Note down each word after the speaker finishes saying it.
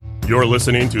You're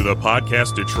listening to the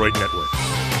Podcast Detroit Network.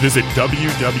 Visit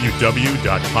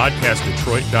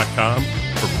www.podcastdetroit.com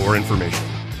for more information.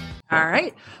 All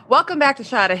right. Welcome back to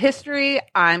Shot of History.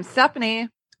 I'm Stephanie.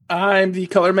 I'm the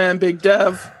color man, Big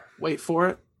Dev. Wait for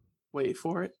it.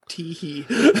 Tee-hee.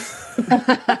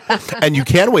 And you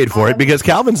can wait for it because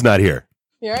Calvin's not here.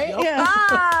 You're right? Nope.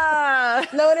 Yeah.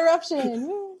 No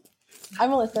interruption. I'm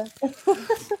Melissa.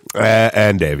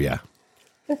 And Dave, yeah.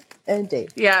 And Dave.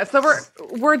 Yeah, so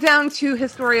we're down to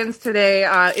historians today.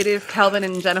 It is Calvin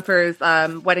and Jennifer's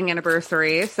wedding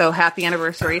anniversary, so happy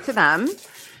anniversary to them.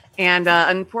 And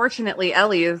unfortunately,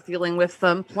 Ellie is dealing with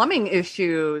some plumbing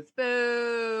issues.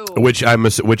 Boo! Which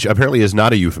apparently is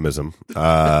not a euphemism.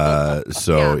 Yeah.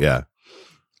 Well,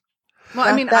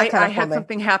 I mean, I had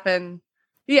something happen.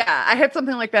 Yeah, I had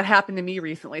something like that happen to me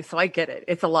recently, so I get it.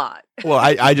 It's a lot. Well,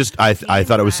 I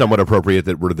thought it was somewhat appropriate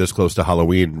that we're this close to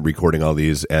Halloween recording all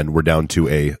these, and we're down to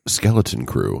a skeleton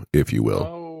crew, if you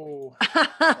will.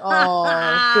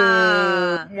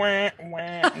 Fire!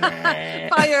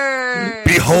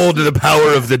 Behold the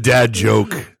power of the dad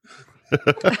joke.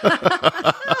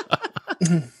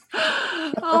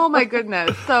 Oh my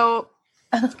goodness. So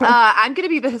I'm going to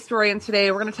be the historian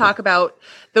today. We're going to talk about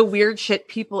the weird shit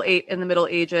people ate in the Middle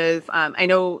Ages. I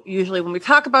know usually when we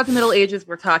talk about the Middle Ages,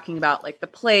 we're talking about like the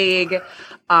plague,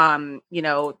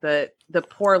 the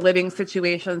poor living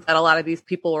situations that a lot of these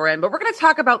people were in. But we're going to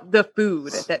talk about the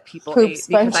food that people ate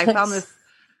because I found this.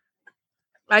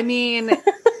 I mean,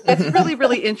 it's really,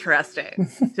 really interesting.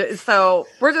 So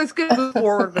we're just going to move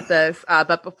forward with this.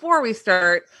 But before we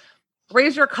start,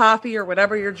 raise your coffee or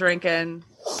whatever you're drinking.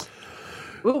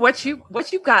 Ooh, what you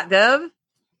got, Dev?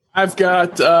 I've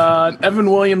got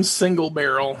Evan Williams single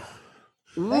barrel.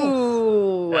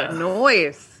 Ooh,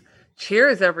 nice.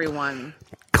 Cheers, everyone.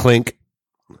 Clink.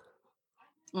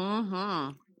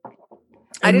 Mm-hmm.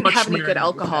 I didn't have any good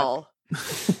alcohol.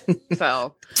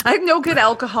 So I have no good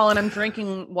alcohol, and I'm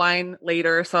drinking wine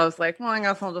later. So I was like, well, I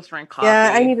guess I'll just drink coffee.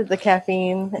 Yeah, I needed the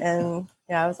caffeine, and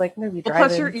I was like, I'm gonna be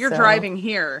driving. Plus, you're driving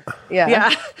here.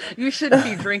 Yeah. You shouldn't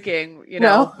be drinking,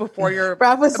 before you're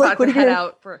Rob was about like, to head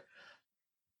out for.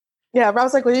 Yeah, Rob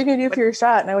was like, what are you gonna do for your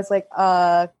shot? And I was like,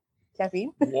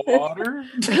 caffeine, water,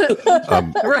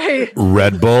 right?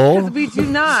 Red Bull. We do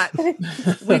not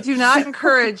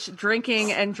encourage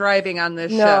drinking and driving on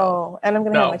this show. No, and I'm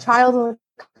gonna have my child in the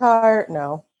car.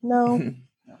 No.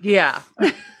 Yeah.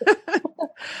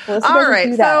 All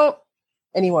right. So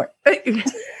anymore.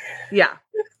 Yeah.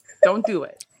 Don't do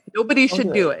it. Nobody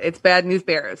should do it. It's bad news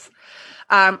bears.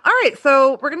 All right.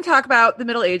 So we're going to talk about the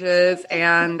Middle Ages.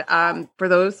 And for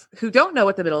those who don't know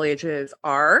what the Middle Ages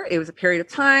are, it was a period of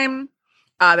time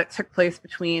that took place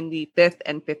between the 5th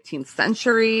and 15th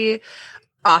century,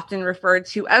 often referred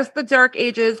to as the Dark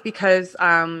Ages because,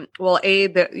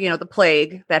 the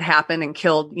plague that happened and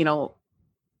killed,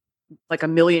 like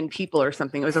 1 million people or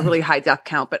something. It was a really high death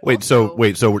count. But wait, so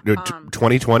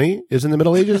 2020 is in the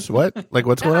Middle Ages? What? Like,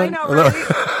 what's going on? I know, right?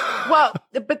 Well,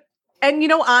 but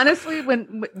honestly,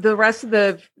 when the rest of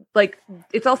the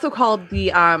it's also called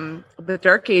the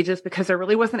Dark Ages because there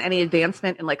really wasn't any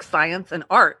advancement in like science and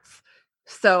arts.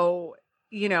 So.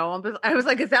 I was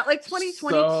like, is that like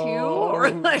 2022 or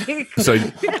like? So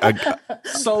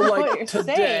like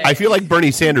today. I feel like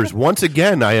Bernie Sanders. Once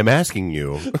again, I am asking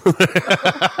you.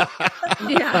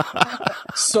 Yeah.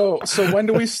 So when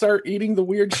do we start eating the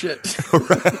weird shit?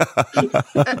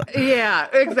 Yeah,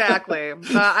 exactly.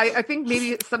 I think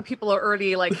maybe some people are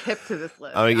already like hip to this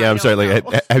list. Oh yeah, I'm sorry. Like,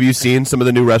 have you seen some of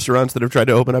the new restaurants that have tried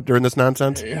to open up during this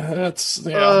nonsense? Yeah, that's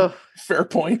fair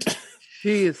point.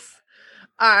 Jeez.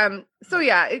 So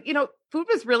yeah, food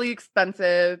was really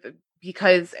expensive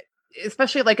because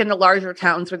especially like in the larger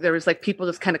towns where there was like people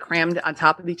just kind of crammed on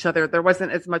top of each other. There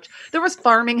wasn't as much, there was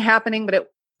farming happening, but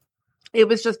it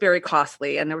was just very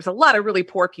costly. And there was a lot of really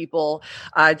poor people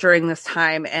during this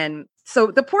time. And so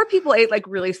the poor people ate like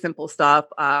really simple stuff.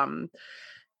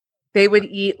 They would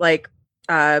eat like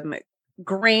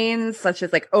grains such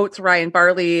as like oats, rye, and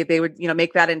barley. They would,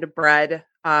 make that into bread.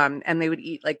 And they would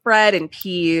eat like bread and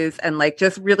peas and like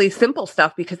just really simple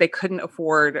stuff because they couldn't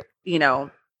afford,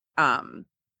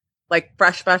 like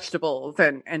fresh vegetables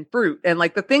and fruit and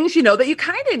like the things, that you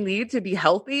kind of need to be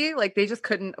healthy. Like they just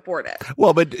couldn't afford it.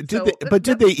 Well, but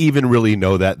did they even really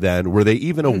know that then? Were they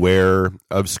even aware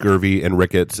of scurvy and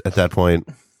rickets at that point?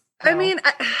 I mean,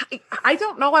 I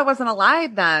don't know. I wasn't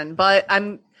alive then, but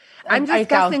I'm just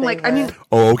guessing. Like, I mean,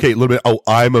 oh, okay, a little bit. Oh,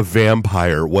 I'm a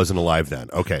vampire. Wasn't alive then.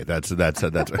 Okay, that's.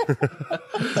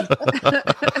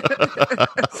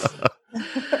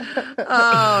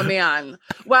 Oh man.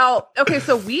 Well, okay,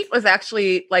 so wheat was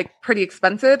actually like pretty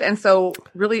expensive, and so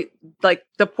really like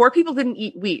the poor people didn't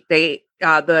eat wheat. They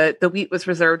the wheat was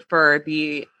reserved for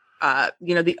the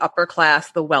the upper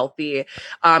class, the wealthy.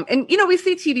 And we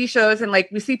see TV shows and like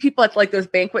we see people at like those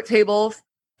banquet tables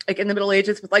like in the Middle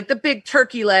Ages with like the big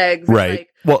turkey legs. Right. And, like,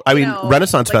 well, I mean,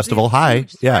 Renaissance like, Festival. Hi.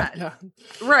 Yeah. Yeah.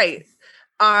 Right.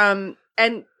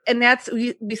 And that's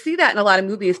we see that in a lot of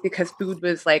movies because food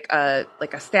was like a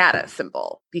status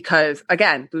symbol because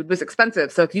again, food was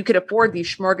expensive. So if you could afford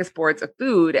these smorgasbords of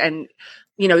food and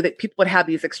that people would have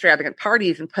these extravagant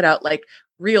parties and put out like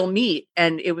real meat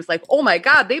and it was like, oh my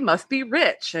God, they must be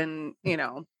rich. And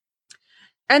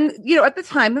at the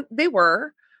time they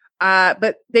were,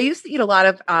 but they used to eat a lot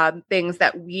of things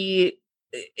that we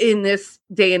in this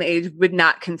day and age would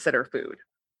not consider food.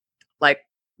 Like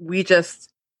we just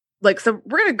so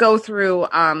we're going to go through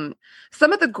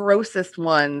some of the grossest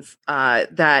ones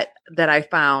that I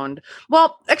found.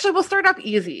 Well, actually, we'll start off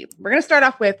easy. We're going to start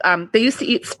off with they used to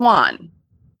eat swan,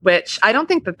 which I don't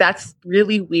think that's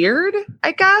really weird,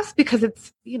 I guess, because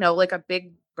it's, like a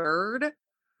big bird.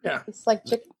 Yeah. It's like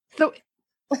chicken. So,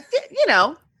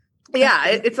 yeah,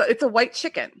 it's a white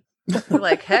chicken. You're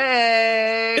like,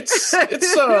 hey,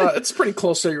 it's pretty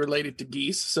closely related to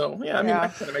geese, so yeah, I mean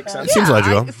that kind of makes sense. Seems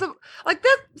logical. So like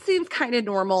that seems kind of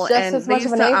normal, Just and as much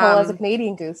of an a-hole as a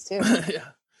Canadian goose too. Yeah.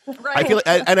 right.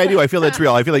 I feel that's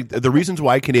real. I feel like the reasons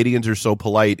why Canadians are so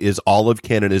polite is all of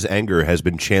Canada's anger has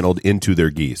been channeled into their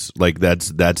geese. Like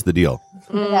that's the deal.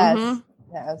 Mhm.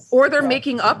 Yes. Or they're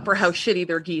making up for how shitty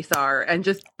their geese are and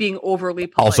just being overly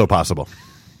polite. Also possible.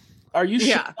 Are you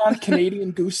Yeah. shitting on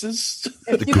Canadian gooses?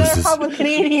 If you got a problem with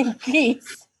Canadian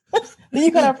geese, then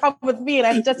you got a problem with me, and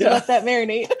I just let that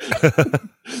marinate.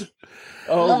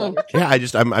 Oh, Yeah,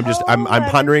 I'm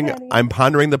pondering Kenny. I'm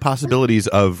pondering the possibilities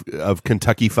of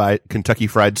Kentucky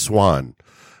fried swan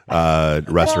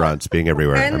restaurants being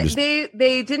everywhere. And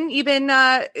they didn't even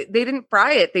they didn't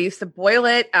fry it. They used to boil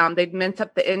it. They'd mince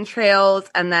up the entrails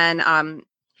and then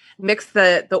mix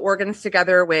the organs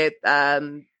together with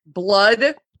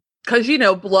blood. Because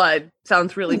blood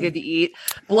sounds really good to eat.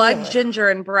 Blood, ginger,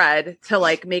 and bread to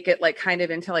like make it like kind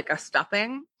of into like a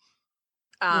stuffing.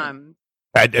 I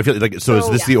feel like so. Is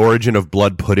this the origin of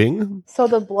blood pudding? So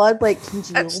the blood like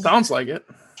congealed. that sounds like it.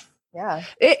 Yeah.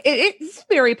 It's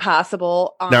very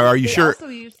possible. Now, are you they sure? also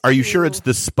used Are you to- sure it's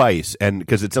the spice? And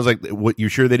because it sounds like what you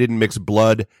sure they didn't mix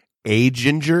blood,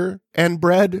 ginger, and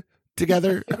bread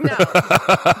together? No.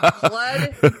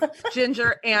 Blood,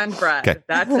 ginger, and bread. Okay.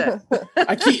 That's it.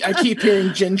 I keep hearing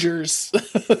gingers.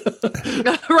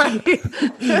 Right.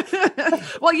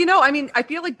 Well, I mean, I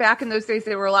feel like back in those days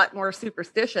they were a lot more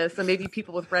superstitious, so maybe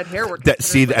people with red hair were.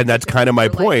 And that's kind of my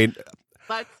point.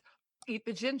 Let's eat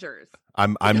the gingers.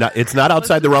 I'm not. It's not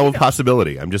outside the realm of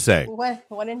possibility. I'm just saying.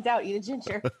 When in doubt, eat a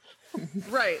ginger.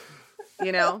 Right. I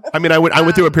mean, I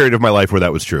went through a period of my life where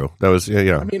that was true. That was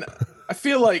I mean, I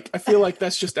feel like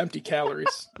that's just empty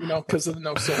calories, because of the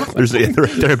no soul.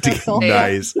 they're empty.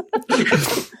 Nice.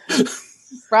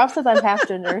 Rob says I'm half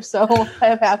ginger, so I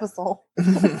have half a soul.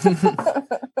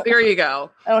 There you go.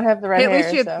 I don't have the red At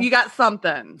hair. least so. you got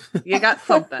something. You got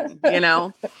something,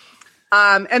 And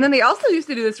then they also used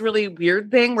to do this really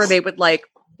weird thing where they would like,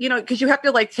 because you have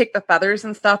to like take the feathers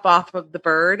and stuff off of the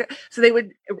bird. So they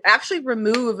would actually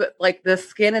remove like the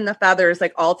skin and the feathers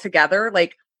like all together,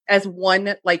 like as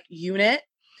one like unit.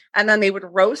 And then they would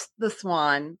roast the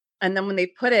swan. And then when they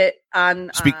put it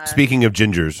on. Speaking of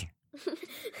gingers. We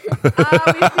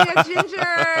see a ginger.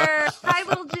 Hi,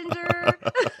 little ginger.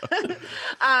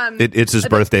 It's his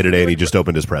birthday today, and he just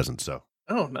opened his present. So,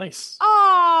 Oh, nice.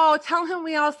 Oh, tell him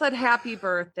we all said happy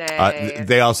birthday.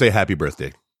 they all say happy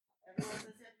birthday.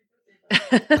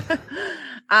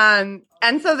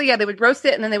 And so they would roast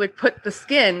it and then they would put the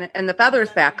skin and the feathers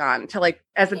back on to like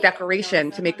as a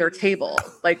decoration to make their table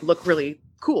like look really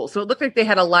cool. So it looked like they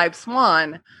had a live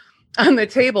swan on the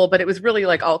table, but it was really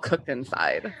like all cooked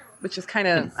inside, which is kind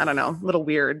of, I don't know, a little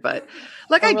weird, but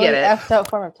like I get it. Effed out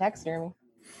form of taxidermy.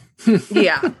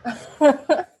 Yeah.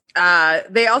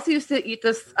 They also used to eat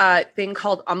this thing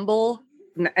called umble,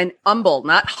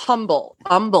 not humble,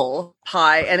 umble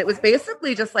pie. And it was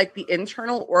basically just like the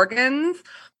internal organs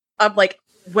of like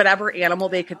whatever animal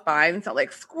they could find. So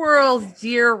like squirrels,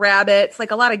 deer, rabbits, like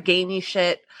a lot of gamey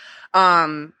shit.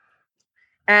 And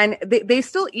they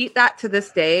still eat that to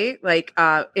this day, like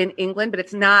in England, but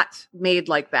it's not made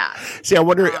like that. See, I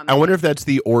wonder if that's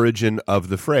the origin of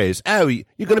the phrase. Oh, you're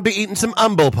going to be eating some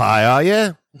umble pie, are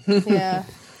you? Yeah.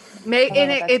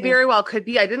 It very well could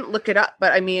be. I didn't look it up,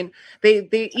 but I mean,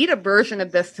 they eat a version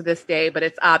of this to this day, but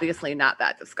it's obviously not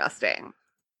that disgusting.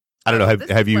 I don't know. This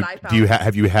Have is you what I do you found.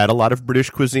 have you had a lot of British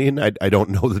cuisine? I don't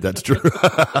know that that's true.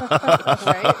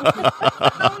 Right?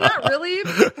 No, not really.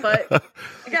 But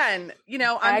again,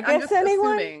 I'm guess just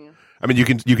anyone? assuming. I mean, you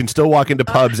can still walk into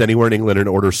pubs anywhere in England and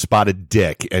order spotted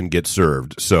dick and get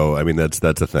served. So I mean, that's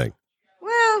a thing.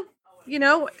 Well,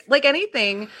 like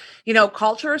anything,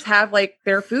 cultures have like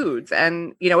their foods,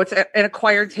 and it's an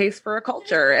acquired taste for a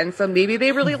culture, and so maybe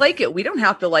they really like it. We don't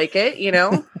have to like it,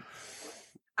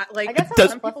 Like, I guess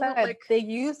Does- on the flip side, they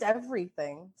used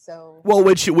everything. So Well,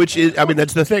 which is, I mean,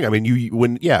 that's the thing. I mean,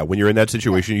 when you're in that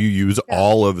situation, you use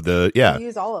all of the you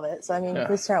use all of it. So I mean,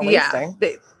 please aren't yeah,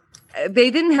 wasting. they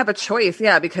didn't have a choice,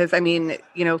 because I mean,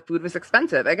 food was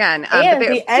expensive again, And but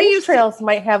the entrails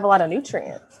might have a lot of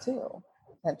nutrients too,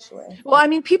 potentially. Well, I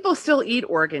mean, people still eat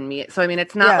organ meat, so I mean,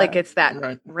 it's not like it's that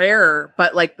Right. rare,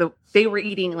 but like they were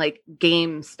eating like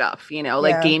game stuff, like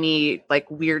Yeah. gamey, like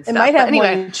weird It stuff. might But have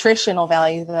anyway, more nutritional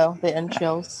value though. The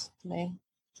entrails,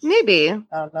 maybe. I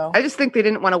don't know. I just think they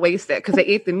didn't want to waste it because they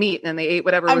ate the meat and then they ate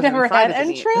whatever I've was never inside had of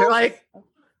the meat. entrails. They're like,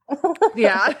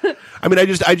 yeah. I mean,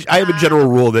 I have a general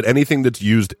rule that anything that's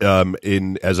used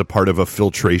in as a part of a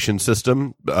filtration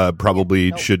system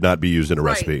probably should not be used in a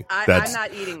recipe. Right. That's I'm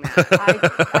not eating that.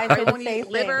 I I say the won't same eat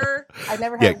thing. liver. I've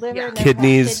never Yeah, had liver. never had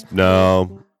kidneys. kidneys.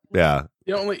 No, yeah,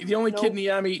 The only Nope. kidney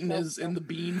I'm eating Nope. is in the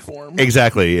bean form.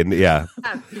 exactly, and yeah,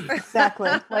 Exactly.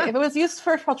 Like if it was used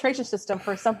for a filtration system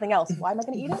for something else, why am I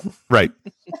going to eat it? right.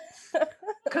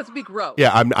 Because we grow.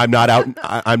 Yeah, I'm not out.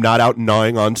 I'm not out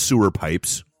gnawing on sewer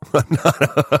pipes.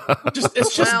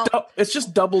 It's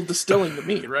just double distilling to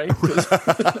me, right? 'Cause-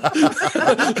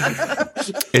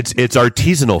 It's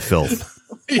artisanal filth.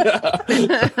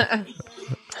 yeah.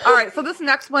 All right, so this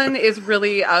next one is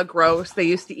really gross. They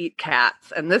used to eat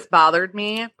cats, and this bothered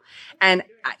me. And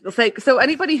it's like, so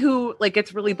anybody who like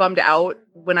gets really bummed out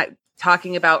when I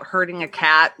talking about hurting a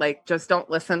cat, like just don't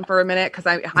listen for a minute because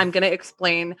I'm going to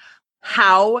explain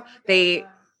how they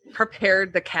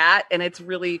prepared the cat, and it's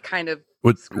really kind of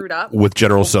screwed up. With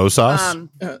General So sauce.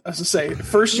 As I say,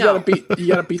 first you No.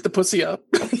 gotta beat the pussy up.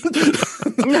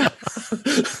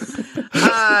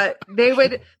 They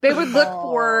would look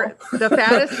for the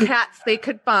fattest cats they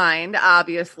could find,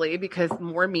 obviously, because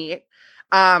more meat.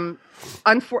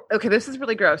 Okay, this is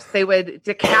really gross. They would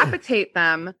decapitate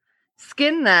them,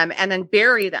 skin them, and then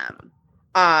bury them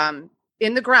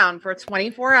in the ground for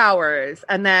 24 hours,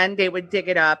 and then they would dig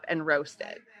it up and roast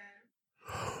it.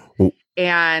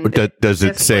 And Does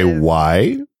it this say was-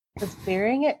 why? Was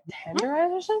burying it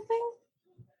tenderized or something?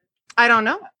 I don't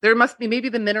know. There must be maybe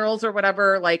the minerals or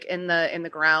whatever, like in the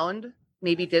ground,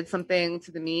 maybe did something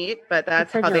to the meat, but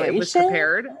that's how it was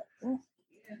prepared.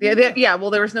 Yeah. Well,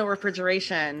 there was no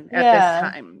refrigeration at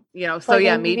this time, So Like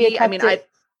yeah, maybe maybe. it I mean, kept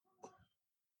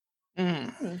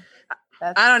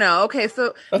I don't know. Okay,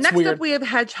 so That's next weird. up we have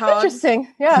hedgehogs.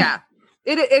 Interesting. Yeah.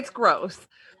 Yeah, it's gross.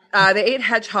 They ate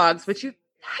hedgehogs, which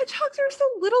hedgehogs are so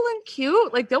little and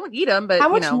cute. Like, don't eat them. But How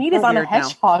much meat is on a weird now.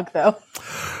 hedgehog, though?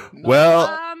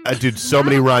 Well, dude, so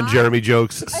many Ron not- Jeremy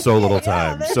jokes, so little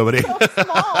time. they're So many. so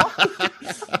small.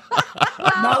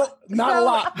 Not a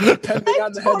lot, depending I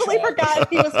on the totally hedgehog. forgot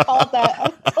he was called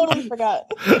that. I totally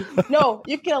forgot. No,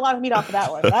 you can get a lot of meat off of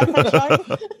that one. That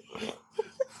hedgehog.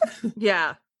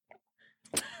 Yeah.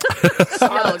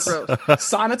 Sonnets. gross.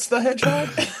 Sonnets the hedgehog.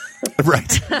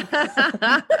 Right.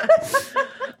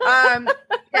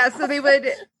 Yeah, so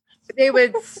they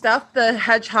would stuff the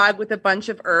hedgehog with a bunch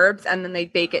of herbs, and then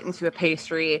they'd bake it into a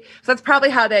pastry. So that's probably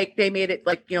how they made it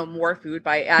like more food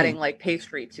by adding like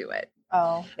pastry to it.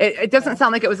 Oh. It doesn't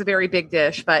sound like it was a very big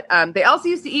dish, but they also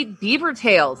used to eat beaver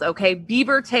tails. Okay,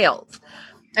 beaver tails,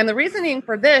 and the reasoning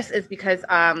for this is because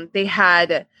they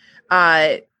had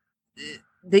the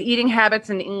eating habits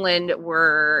in England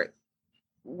were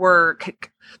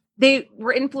they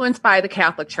were influenced by the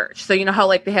Catholic Church. So you know how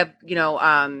like they have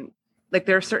like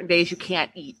there are certain days you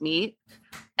can't eat meat.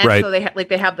 And Right. so they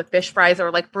have the fish fries or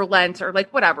like for Lent or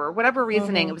like whatever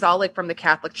reasoning. It was all like from the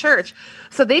Catholic Church.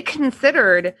 So they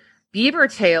considered beaver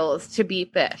tails to be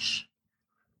fish.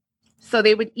 So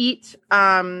they would eat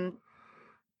beaver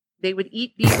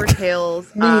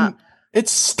tails. I mean,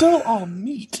 it's still all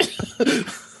meat.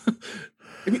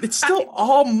 I mean, it's still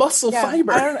all muscle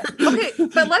fiber. Okay,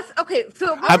 but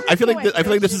so I feel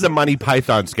like this is a Monty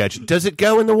Python sketch. Does it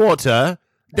go in the water?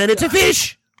 Then it's a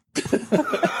fish.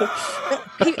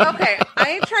 Okay, I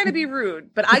ain't trying to be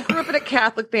rude, but I grew up in a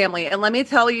Catholic family, and let me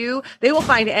tell you, they will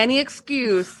find any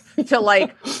excuse to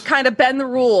like kind of bend the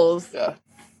rules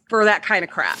for that kind of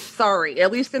crap. Sorry,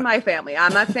 at least in my family.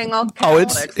 I'm not saying all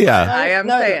Catholics. it's- yeah. but I am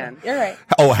saying. You're right.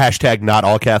 Oh, hashtag not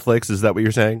all Catholics. Is that what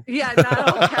you're saying? Yeah,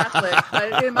 not all Catholics,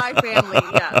 but in my family,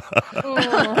 yes.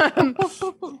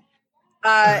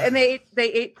 And they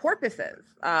ate porpoises.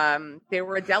 They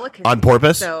were a delicacy. On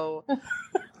porpoise? So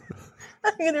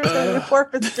I think there's going to be a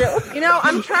porpoise joke.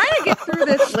 I'm trying to get through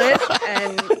this list,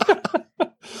 and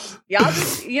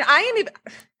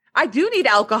I do need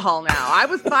alcohol now. I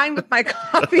was fine with my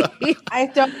coffee. I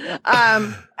don't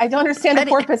understand the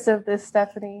purpose of this,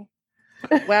 Stephanie.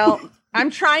 Well, I'm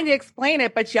trying to explain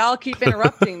it, but y'all keep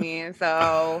interrupting me.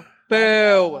 So,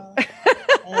 boo. I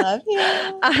love you.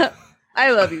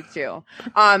 I love you too.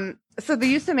 So they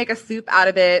used to make a soup out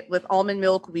of it with almond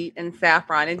milk, wheat, and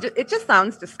saffron, and it just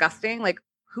sounds disgusting. Like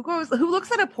who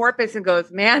looks at a porpoise and goes,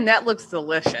 "Man, that looks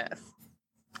delicious.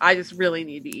 I just really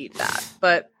need to eat that."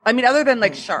 But I mean, other than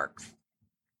like sharks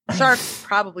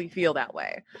probably feel that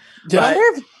way.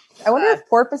 I wonder if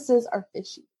porpoises are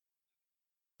fishy.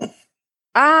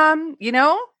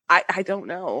 I don't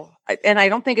know, and I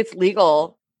don't think it's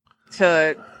legal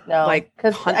to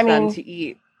hunt them to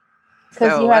eat.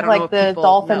 Because you have like the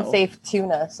dolphin safe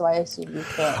tuna, so I assume you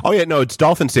can't. Oh yeah, no, it's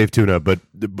dolphin safe tuna, but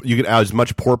you can as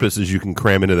much porpoise as you can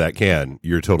cram into that can.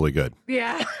 You're totally good.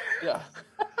 Yeah.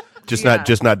 Just not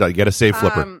get a safe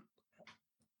flipper.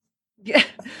 Yeah.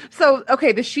 So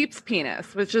the sheep's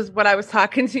penis, which is what I was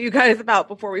talking to you guys about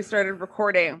before we started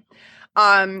recording.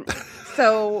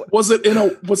 So was it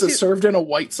served in a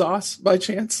white sauce by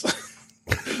chance?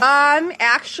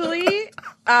 Actually,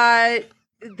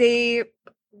 they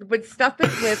would stuff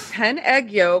it with 10 egg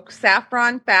yolks,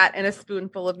 saffron, fat, and a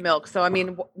spoonful of milk. So I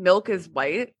mean, milk is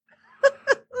white.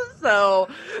 So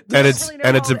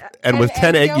and with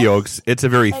 10 egg yolks, it's a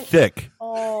very thick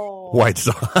white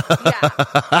sauce.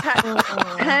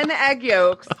 10 egg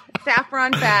yolks,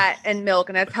 saffron, fat, and milk,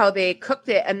 and that's how they cooked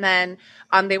it. And then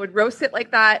they would roast it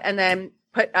like that, and then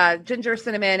put ginger,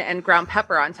 cinnamon, and ground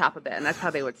pepper on top of it, and that's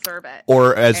how they would serve it.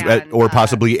 Or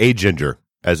possibly a ginger,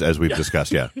 as we've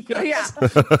discussed. Yeah. Yeah.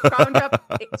 Ground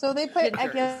up. So they put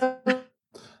egg yolks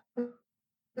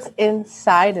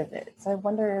inside of it. So I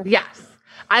wonder. Yes.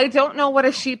 I don't know what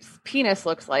a sheep's penis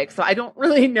looks like, so I don't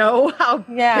really know how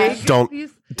big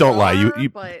these don't lie.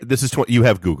 But this is you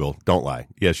have Google. Don't lie.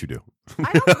 Yes, you do.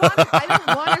 I don't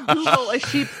want to Google a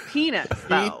sheep's penis,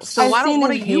 though. So why don't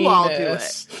one of you all do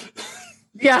it?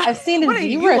 Yeah, I've seen a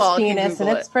zebra's penis, and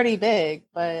it's pretty big,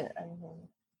 but I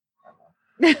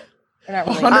mean, they're not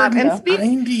really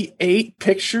 198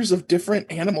 pictures of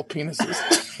different animal penises.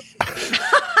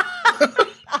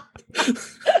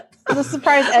 Does this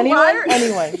surprise anyone?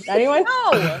 Anyone?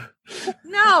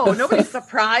 No, nobody's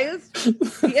surprised.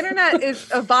 The internet is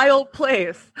a vile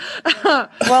place.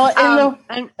 Well,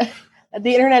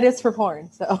 the internet is for porn,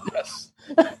 so yes,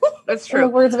 that's true. In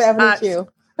the words of Avenue Q.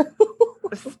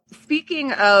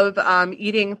 Speaking of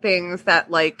eating things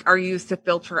that like are used to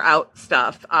filter out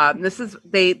stuff,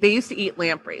 they used to eat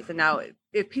lampreys, and now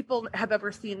if people have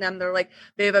ever seen them,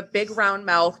 they have a big round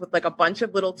mouth with like a bunch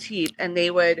of little teeth, and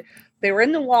they were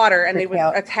in the water and they would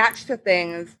attach to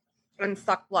things and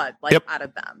suck blood out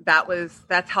of them.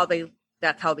 That's how they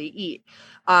eat.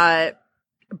 But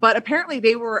apparently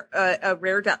they were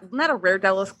not a rare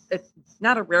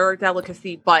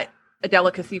delicacy, but a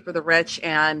delicacy for the rich.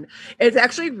 And it's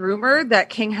actually rumored that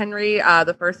King Henry I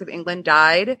of England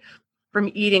died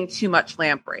from eating too much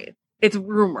lamprey. It's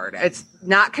rumored. It's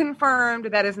not confirmed.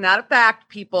 That is not a fact,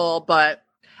 people, but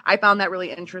I found that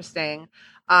really interesting.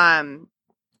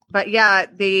 But yeah,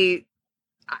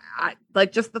 I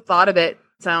like just the thought of it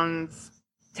sounds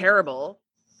terrible.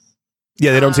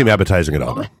 Yeah, they don't seem appetizing at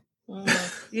all.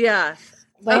 Yeah.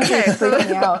 Lampreys freak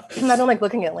me out. I don't like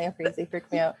looking at lampreys. They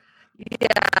freak me out.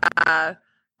 Yeah.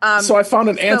 So I found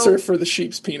an answer for the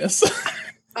sheep's penis.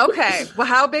 Okay. Well,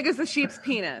 how big is the sheep's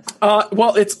penis?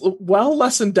 Well, it's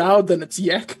less endowed than its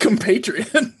yak compatriot.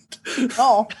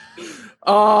 Oh.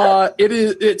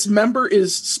 Its member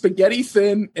is spaghetti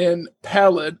thin and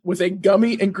pallid with a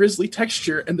gummy and grisly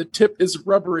texture, and the tip is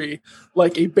rubbery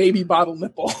like a baby bottle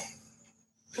nipple.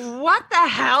 What the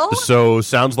hell? So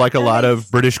sounds like a lot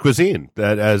of British cuisine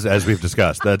that as we've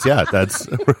discussed. That's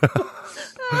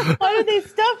Why did they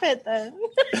stuff it then?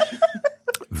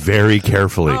 Very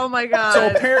carefully. Oh my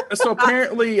god! So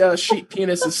apparently, sheep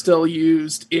penis is still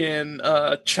used in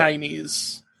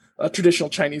traditional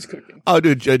Chinese cooking. Oh,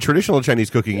 dude! Traditional Chinese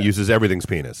cooking uses everything's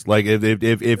penis. Like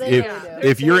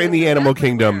if you're in the animal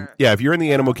kingdom, if you're in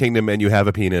the animal kingdom and you have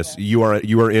a penis, you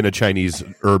are in a Chinese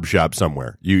herb shop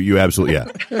somewhere. You absolutely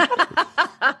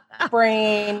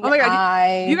Brain, oh my god!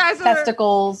 eye, you guys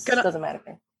testicles doesn't matter.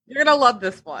 You're gonna love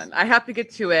this one. I have to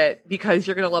get to it because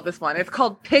you're gonna love this one. It's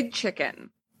called pig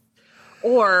chicken,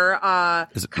 or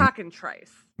cock and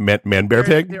trice. Man bear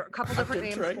pig. There are a couple different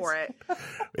names for it.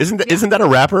 Isn't that a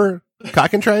rapper?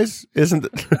 Cock and trice? Isn't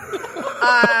it?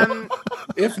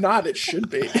 If not, it should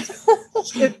be.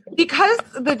 Because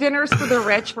the dinners for the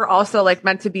rich were also like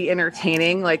meant to be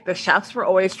entertaining. Like the chefs were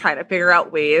always trying to figure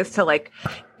out ways to like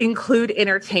include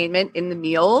entertainment in the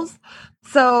meals.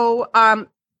 So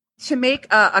to make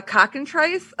a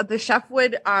cockentrice, the chef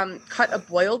would cut a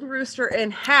boiled rooster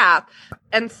in half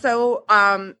and sew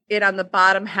it on the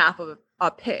bottom half of a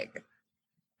pig.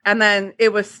 And then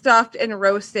it was stuffed and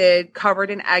roasted,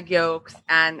 covered in egg yolks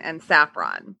and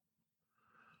saffron.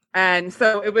 And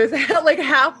so it was like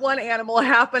half one animal,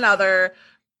 half another,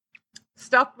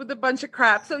 stuffed with a bunch of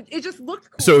crap. So it just looked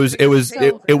cool. So it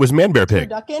was man bear pig.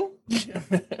 Ducking?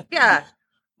 Yeah.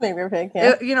 Man bear pig,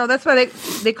 yeah. That's why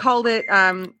they called it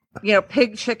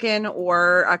pig chicken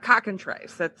or a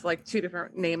cockentrice. That's like two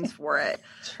different names for it.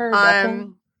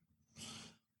 Turducken.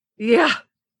 Yeah.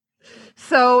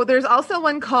 So there's also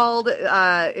one called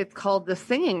it's called the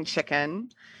singing chicken.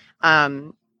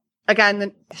 Again,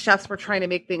 the chefs were trying to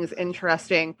make things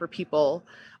interesting for people.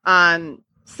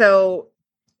 So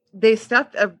they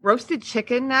stuffed a roasted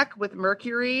chicken neck with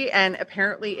mercury, and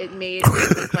apparently it made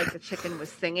it look like the chicken was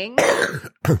singing.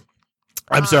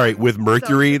 I'm sorry, with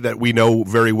mercury that we know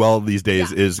very well these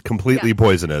days is completely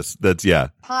poisonous. That's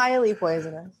highly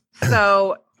poisonous.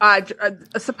 So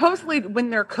supposedly when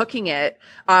they're cooking it,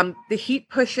 the heat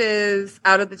pushes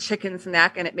out of the chicken's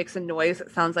neck and it makes a noise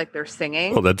that sounds like they're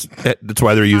singing. Well, that's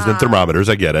why they're using thermometers.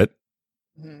 I get it.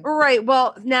 Right.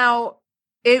 Well, now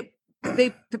it's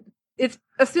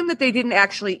assumed that they didn't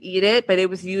actually eat it, but it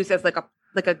was used as like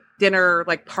a dinner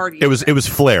like party. It was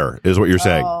flair, is what you're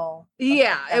saying. Oh,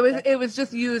 yeah, it was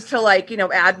just used to like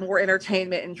add more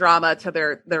entertainment and drama to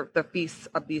the feasts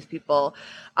of these people.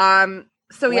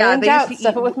 So yeah, they used to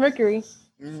stuff it with mercury.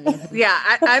 Yeah,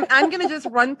 I'm gonna just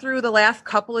run through the last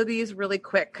couple of these really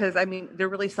quick because I mean they're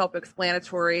really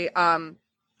self-explanatory.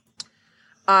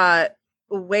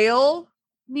 Whale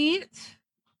meat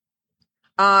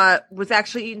was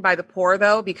actually eaten by the poor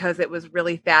though because it was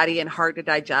really fatty and hard to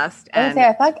digest. And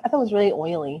I thought it was really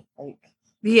oily.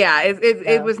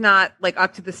 It was not like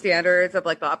up to the standards of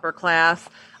like the upper class.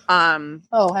 And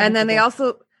then they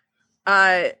also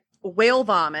whale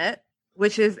vomit,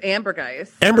 which is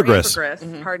ambergris. Ambergris.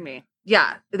 Pardon me.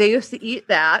 Yeah, they used to eat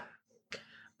that,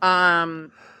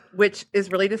 which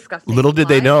is really disgusting. Little did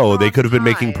they know they could have been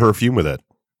making perfume with it.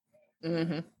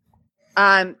 Mm-hmm.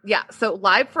 So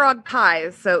live frog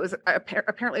pies. So it was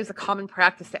apparently it was a common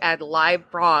practice to add live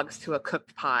frogs to a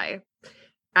cooked pie,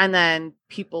 and then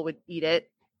people would eat it.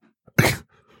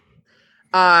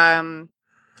 And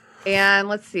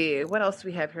let's see what else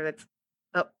we have here.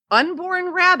 That's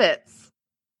unborn rabbits.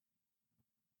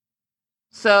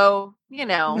 So,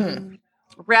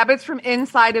 rabbits from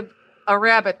inside of a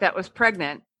rabbit that was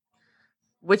pregnant,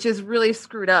 which is really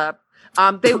screwed up.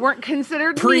 They weren't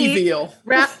considered pre-veal.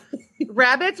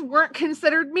 Rabbits weren't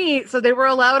considered meat, so they were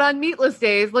allowed on meatless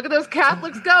days. Look at those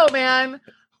Catholics go, man.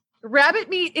 Rabbit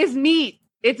meat is meat.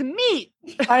 It's meat.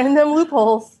 Finding them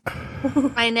loopholes.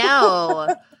 I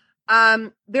know.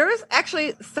 There's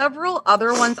actually several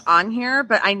other ones on here,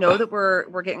 but I know that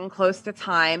we're getting close to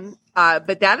time.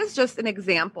 But that is just an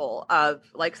example of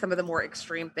like some of the more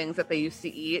extreme things that they used to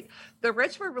eat. The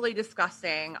rich were really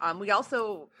disgusting. We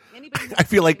also I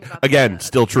feel like again,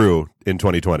 still true in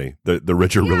 2020. The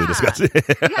rich are really disgusting.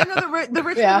 The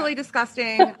rich are really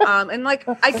disgusting. And like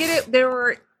I get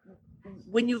it.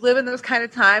 When you live in those kind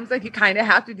of times, like you kind of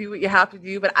have to do what you have to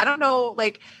do. But I don't know,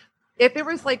 like if there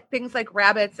was like things like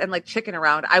rabbits and like chicken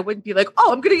around, I wouldn't be like,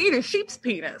 oh, I'm going to eat a sheep's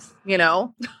penis,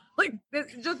 like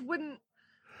it just wouldn't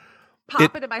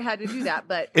pop into my head to do that.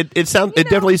 But it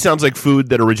definitely sounds like food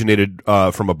that originated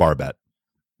from a barbet.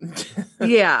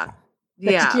 Yeah. You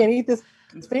can't eat this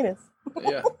penis.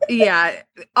 Yeah.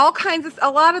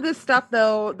 A lot of this stuff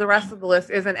though, the rest of the list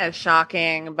isn't as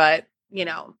shocking, but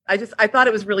I thought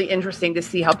it was really interesting to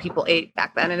see how people ate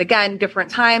back then. And again, different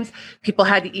times, people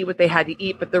had to eat what they had to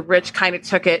eat, but the rich kind of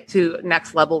took it to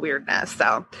next level weirdness.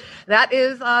 So that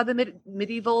is the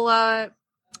medieval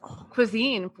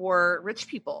cuisine for rich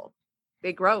people.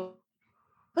 They grow.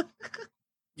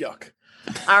 Yuck.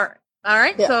 All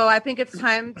right. Yeah. So I think it's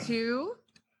time to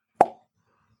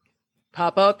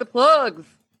pop out the plugs.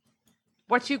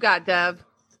 What you got, Dev?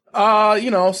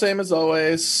 Same as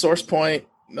always. Source Point.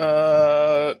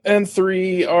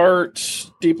 N3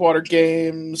 art, Deepwater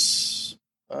Games,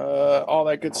 all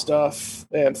that good stuff,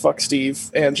 and fuck Steve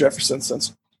and Jefferson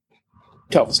since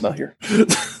Calvin's not here.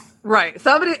 Right,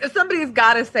 somebody's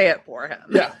got to say it for him.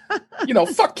 Yeah,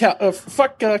 fuck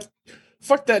fuck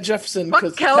that Jefferson.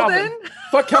 Fuck Calvin.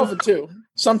 Fuck Calvin too.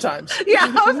 Sometimes.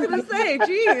 Yeah, I was gonna say,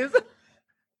 geez.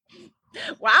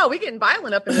 Wow, we getting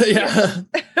violent up in this. Yeah.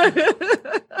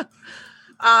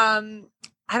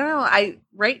 I don't know.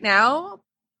 Right now,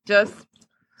 just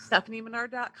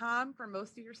StephanieMenard.com for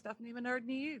most of your Stephanie Menard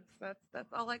needs.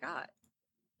 That's all I got.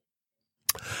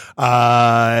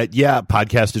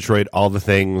 Podcast Detroit, all the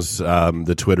things,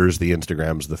 the Twitters, the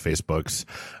Instagrams, the Facebooks.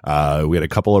 We had a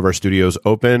couple of our studios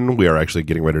open. We are actually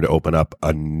getting ready to open up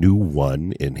a new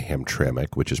one in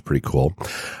Hamtramck, which is pretty cool.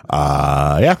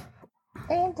 Awesome.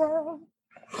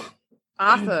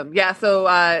 Yeah.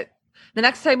 So the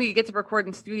next time we get to record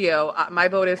in studio, my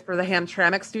vote is for the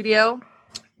Hamtramck studio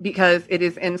because it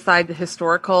is inside the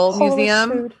historical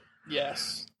museum. Food.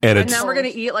 Yes. And then we're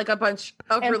going to eat like a bunch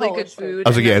of really good food. I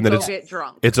was like, and then get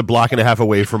drunk. It's a block and a half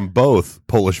away from both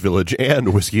Polish Village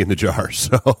and Whiskey in the Jar.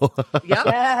 So, yep.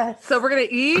 Yes. So we're going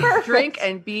to eat, drink,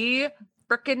 and be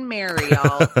frickin' merry,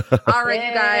 y'all. All right,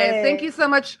 you guys. Thank you so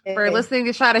much for listening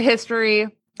to Shot of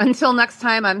History. Until next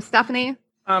time, I'm Stephanie.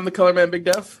 I'm the Color Man Big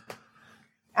Dev.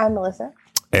 I'm Melissa.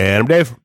 And I'm Dave.